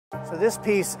So this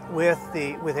piece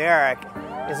with Eric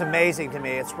is amazing to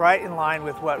me. It's right in line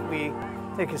with what we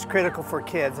think is critical for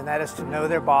kids, and that is to know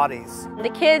their bodies. The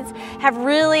kids have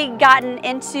really gotten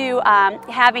into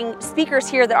having speakers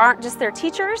here that aren't just their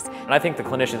teachers. And I think the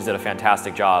clinicians did a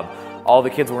fantastic job. All the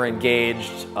kids were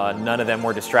engaged, none of them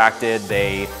were distracted.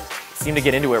 They seemed to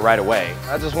get into it right away.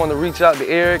 I just want to reach out to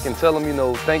Eric and tell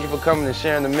him, thank you for coming and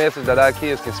sharing the message that our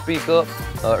kids can speak up.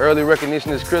 Early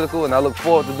recognition is critical, and I look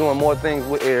forward to doing more things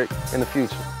with Eric in the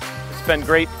future. It's been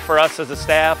great for us as a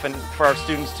staff and for our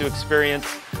students to experience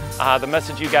the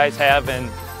message you guys have, and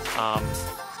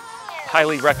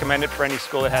highly recommend it for any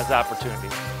school that has the opportunity.